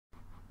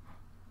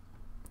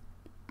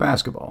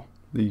Basketball,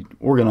 the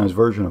organized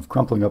version of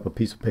crumpling up a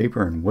piece of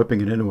paper and whipping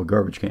it into a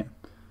garbage can.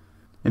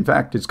 In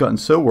fact, it's gotten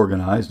so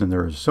organized and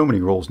there are so many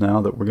rules now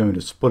that we're going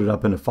to split it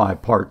up into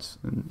 5 parts,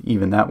 and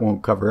even that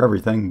won't cover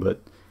everything, but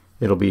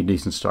it'll be a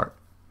decent start.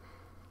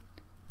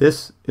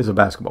 This is a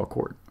basketball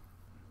court.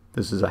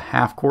 This is a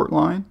half-court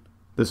line.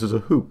 This is a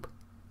hoop.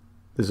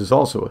 This is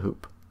also a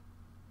hoop.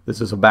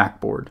 This is a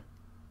backboard.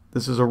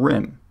 This is a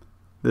rim.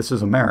 This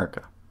is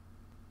America.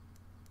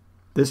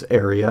 This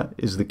area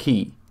is the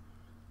key.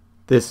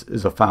 This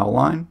is a foul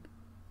line.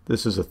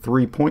 This is a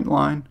three-point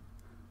line.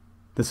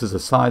 This is a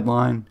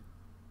sideline.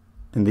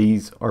 And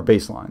these are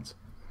baselines.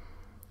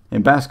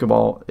 In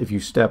basketball, if you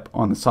step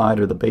on the side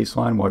or the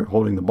baseline while you're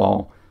holding the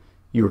ball,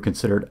 you are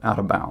considered out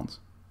of bounds.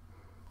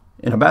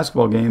 In a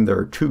basketball game, there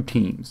are 2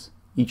 teams.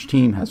 Each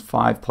team has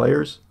 5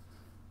 players,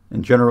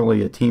 and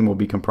generally a team will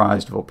be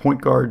comprised of a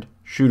point guard,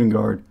 shooting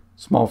guard,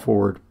 small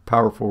forward,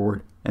 power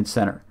forward, and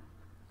center.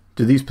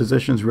 Do these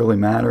positions really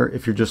matter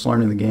if you're just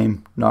learning the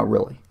game? Not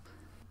really.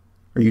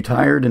 Are you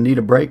tired and need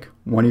a break?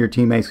 One of your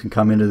teammates can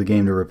come into the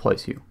game to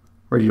replace you.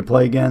 Ready to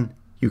play again?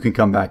 You can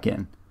come back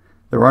in.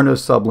 There are no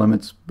sub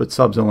limits, but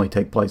subs only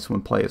take place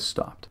when play is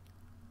stopped.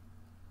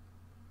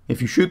 If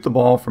you shoot the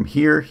ball from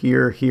here,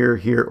 here, here,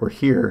 here, or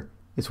here,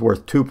 it's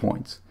worth 2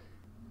 points.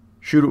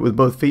 Shoot it with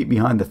both feet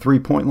behind the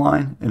 3-point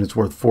line, and it's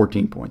worth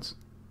 14 points.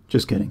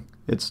 Just kidding.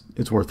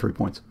 It's worth 3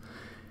 points.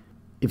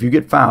 If you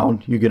get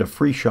fouled, you get a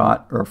free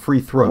shot or a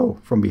free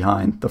throw from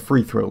behind the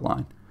free throw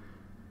line.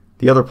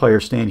 The other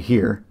players stand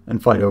here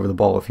and fight over the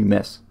ball if you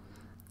miss.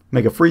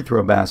 Make a free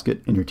throw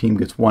basket and your team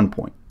gets 1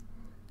 point.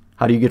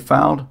 How do you get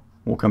fouled?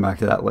 We'll come back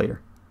to that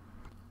later.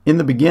 In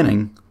the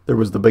beginning, there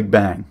was the Big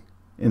Bang.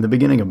 In the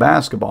beginning of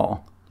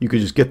basketball, you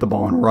could just get the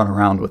ball and run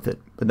around with it,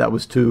 but that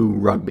was too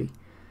rugby.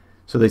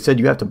 So they said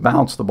you have to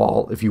bounce the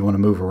ball if you want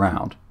to move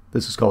around.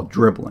 This is called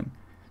dribbling.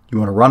 You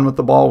want to run with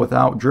the ball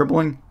without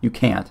dribbling? You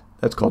can't.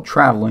 That's called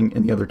traveling,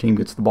 and the other team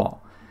gets the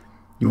ball.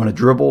 You want to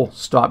dribble,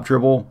 stop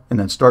dribble, and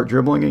then start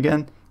dribbling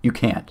again? You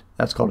can't.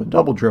 That's called a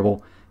double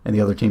dribble, and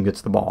the other team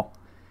gets the ball.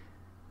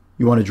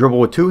 You want to dribble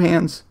with 2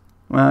 hands?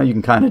 Well, you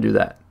can kind of do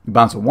that. You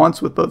bounce it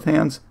once with both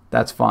hands,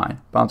 that's fine.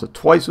 Bounce it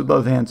twice with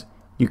both hands,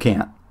 you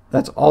can't.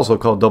 That's also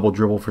called double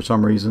dribble for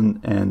some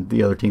reason, and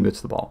the other team gets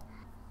the ball.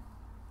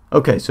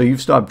 Okay, so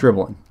you've stopped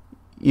dribbling.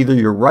 Either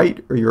your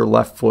right or your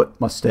left foot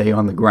must stay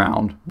on the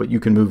ground, but you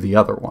can move the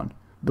other one.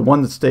 The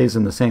one that stays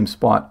in the same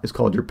spot is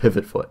called your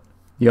pivot foot.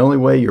 The only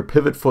way your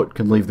pivot foot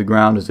can leave the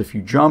ground is if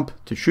you jump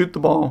to shoot the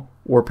ball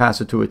or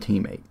pass it to a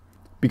teammate.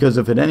 Because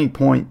if at any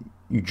point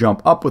you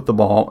jump up with the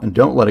ball and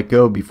don't let it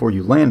go before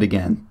you land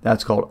again,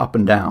 that's called up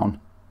and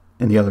down,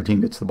 and the other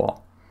team gets the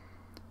ball.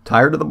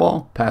 Tired of the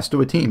ball? Pass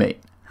to a teammate.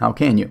 How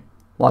can you?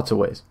 Lots of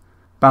ways.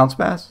 Bounce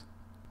pass?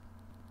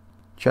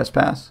 Chest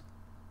pass?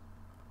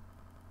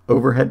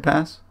 Overhead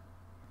pass?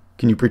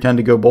 Can you pretend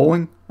to go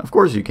bowling? Of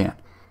course you can.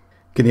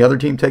 Can the other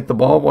team take the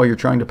ball while you're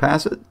trying to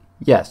pass it?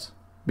 Yes.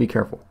 Be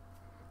careful.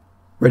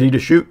 Ready to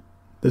shoot?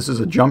 This is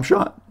a jump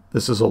shot.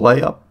 This is a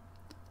layup.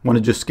 Want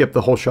to just skip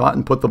the whole shot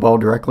and put the ball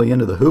directly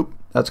into the hoop?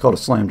 That's called a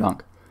slam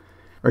dunk.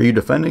 Are you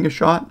defending a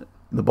shot?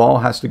 The ball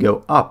has to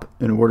go up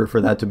in order for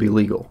that to be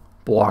legal.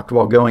 Blocked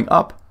while going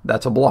up,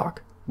 that's a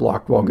block.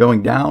 Blocked while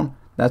going down,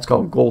 that's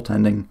called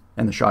goaltending,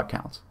 and the shot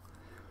counts.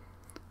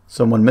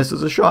 Someone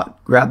misses a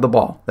shot, grab the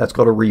ball. That's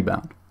called a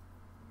rebound.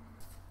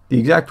 The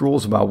exact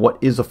rules about what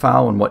is a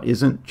foul and what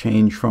isn't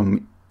change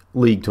from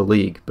league to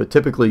league, but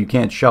typically you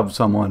can't shove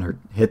someone or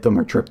hit them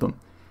or trip them.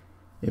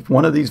 If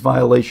one of these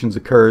violations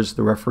occurs,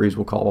 the referees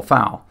will call a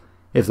foul.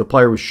 If the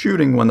player was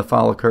shooting when the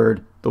foul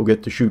occurred, they'll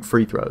get to shoot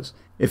free throws.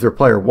 If their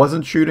player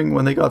wasn't shooting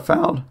when they got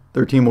fouled,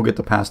 their team will get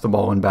to pass the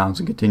ball in bounds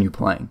and continue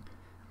playing.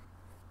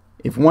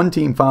 If one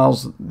team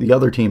fouls the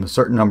other team a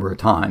certain number of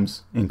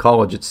times, in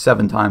college it's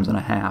 7 times and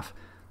a half,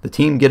 the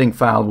team getting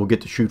fouled will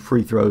get to shoot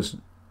free throws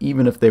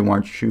even if they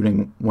weren't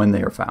shooting when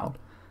they are fouled.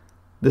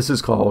 This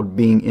is called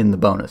being in the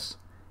bonus.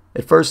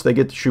 At first they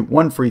get to shoot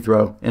 1 free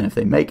throw, and if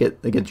they make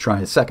it, they get to try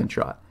a second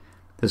shot.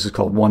 This is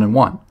called 1 and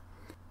 1.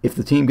 If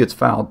the team gets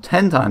fouled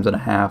 10 times and a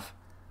half,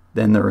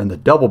 then they're in the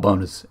double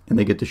bonus and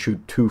they get to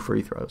shoot 2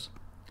 free throws.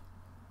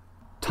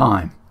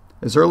 Time.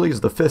 As early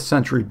as the 5th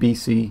century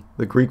BC,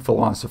 the Greek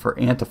philosopher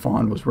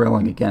Antiphon was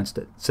railing against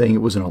it, saying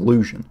it was an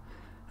illusion,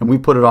 and we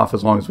put it off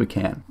as long as we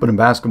can. But in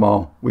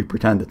basketball, we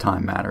pretend that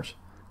time matters.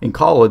 In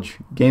college,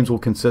 games will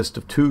consist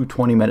of 2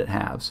 20-minute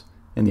halves.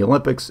 In the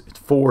Olympics, it's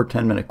 4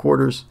 10-minute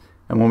quarters,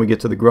 and when we get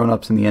to the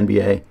grown-ups in the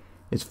NBA,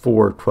 it's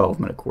 4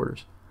 12-minute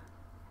quarters.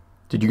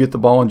 Did you get the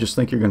ball and just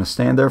think you're going to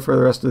stand there for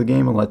the rest of the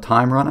game and let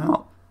time run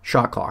out?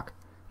 Shot clock.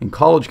 In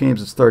college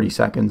games, it's 30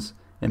 seconds.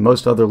 In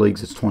most other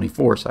leagues, it's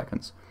 24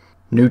 seconds.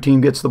 New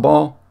team gets the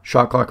ball,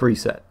 shot clock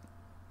reset.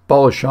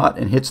 Ball is shot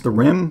and hits the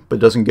rim but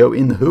doesn't go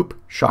in the hoop,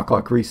 shot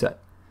clock reset.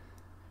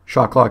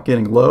 Shot clock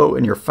getting low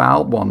and you're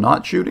fouled while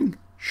not shooting,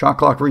 shot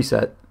clock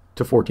reset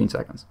to 14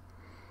 seconds.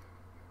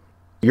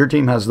 Your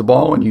team has the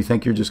ball and you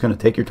think you're just going to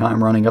take your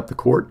time running up the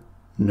court?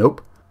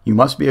 Nope. You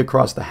must be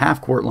across the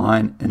half-court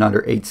line in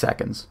under 8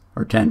 seconds,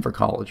 or 10 for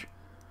college.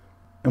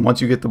 And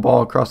once you get the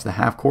ball across the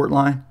half-court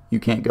line, you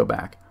can't go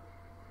back.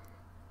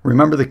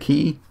 Remember the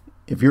key?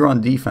 If you're on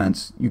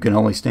defense, you can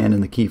only stand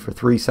in the key for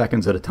 3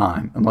 seconds at a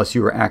time unless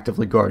you are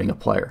actively guarding a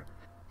player.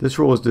 This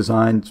rule is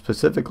designed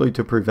specifically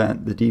to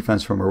prevent the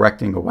defense from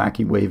erecting a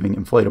wacky waving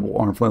inflatable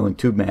arm flailing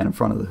tube man in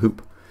front of the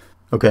hoop.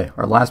 Okay,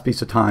 our last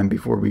piece of time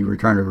before we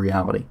return to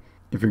reality.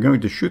 If you're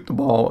going to shoot the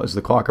ball as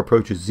the clock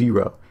approaches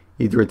 0,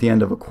 either at the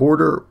end of a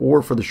quarter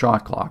or for the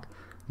shot clock,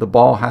 the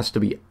ball has to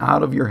be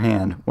out of your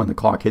hand when the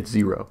clock hits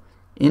 0.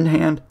 In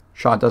hand,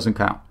 shot doesn't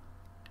count.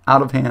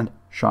 Out of hand,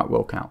 shot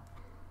will count.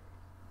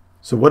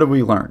 So what have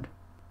we learned?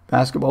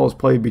 Basketball is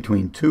played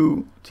between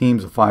 2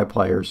 teams of 5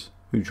 players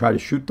who try to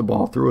shoot the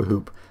ball through a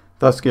hoop,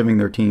 thus giving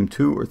their team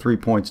 2 or 3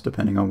 points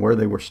depending on where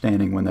they were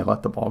standing when they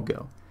let the ball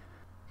go.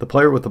 The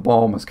player with the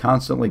ball must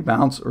constantly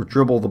bounce or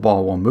dribble the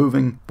ball while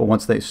moving, but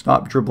once they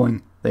stop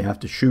dribbling, they have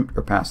to shoot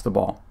or pass the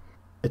ball.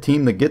 A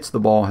team that gets the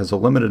ball has a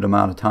limited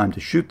amount of time to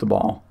shoot the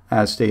ball,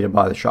 as stated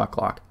by the shot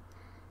clock.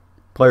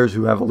 Players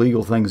who have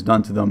illegal things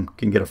done to them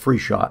can get a free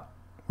shot,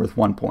 worth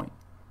 1 point.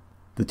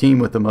 The team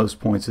with the most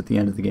points at the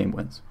end of the game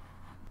wins.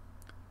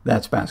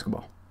 That's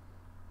basketball.